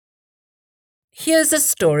Here's a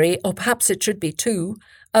story, or perhaps it should be two,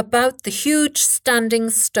 about the huge standing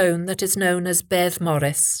stone that is known as Bedd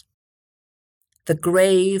Morris. The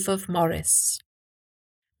grave of Morris.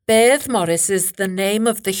 Bedd Morris is the name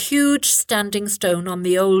of the huge standing stone on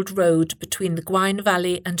the old road between the Gwaun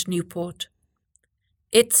Valley and Newport.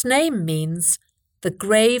 Its name means the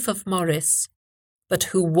grave of Morris. But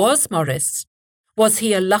who was Morris? Was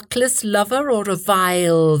he a luckless lover or a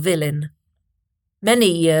vile villain?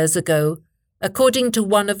 Many years ago, according to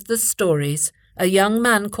one of the stories, a young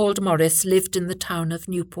man called Morris lived in the town of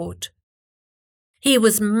Newport. He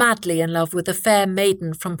was madly in love with a fair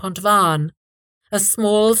maiden from Gwaun, a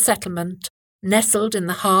small settlement nestled in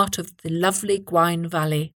the heart of the lovely Gwaun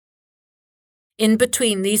Valley. In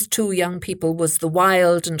between these two young people was the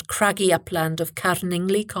wild and craggy upland of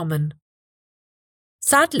Carningley Common.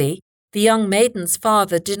 Sadly, the young maiden's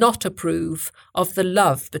father did not approve of the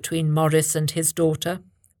love between Morris and his daughter.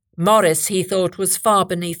 Morris, he thought, was far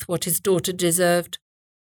beneath what his daughter deserved.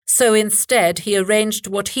 So instead he arranged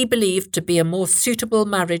what he believed to be a more suitable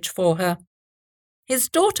marriage for her. His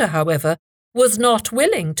daughter, however, was not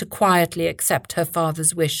willing to quietly accept her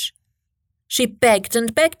father's wish. She begged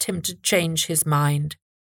and begged him to change his mind.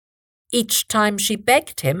 Each time she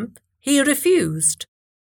begged him, he refused.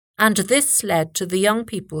 And this led to the young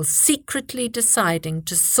people secretly deciding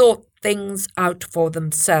to sort things out for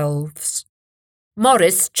themselves.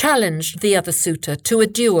 Morris challenged the other suitor to a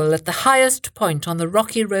duel at the highest point on the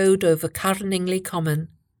rocky road over Carningley Common.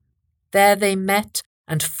 There they met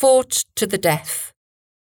and fought to the death.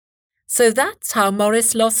 So that's how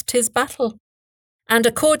Morris lost his battle. And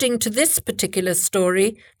according to this particular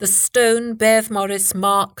story, the stone Bedd Morris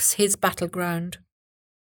marks his battleground.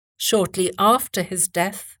 Shortly after his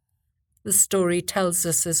death, the story tells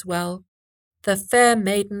us as well, the fair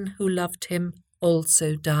maiden who loved him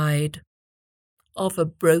also died of a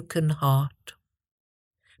broken heart.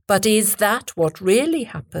 But is that what really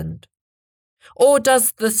happened? Or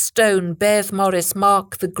does the stone Bedd Morris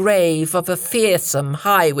mark the grave of a fearsome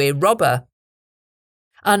highway robber?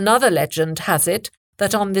 Another legend has it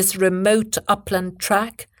that on this remote upland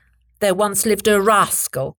track there once lived a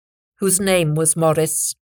rascal whose name was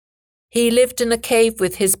Morris. He lived in a cave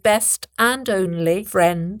with his best and only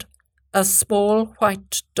friend, a small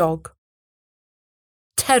white dog.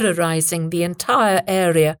 Terrorizing the entire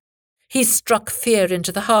area, he struck fear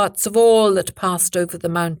into the hearts of all that passed over the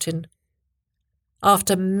mountain.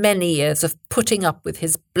 After many years of putting up with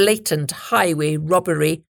his blatant highway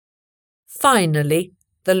robbery, finally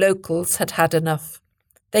the locals had had enough.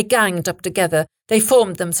 They ganged up together, they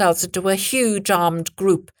formed themselves into a huge armed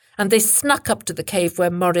group, and they snuck up to the cave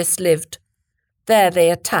where Morris lived. There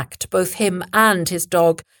they attacked both him and his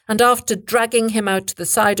dog, and after dragging him out to the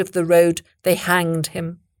side of the road, they hanged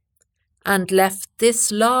him, and left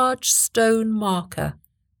this large stone marker,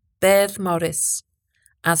 Bedd Morris,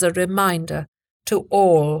 as a reminder to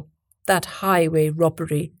all that highway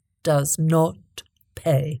robbery does not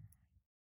pay.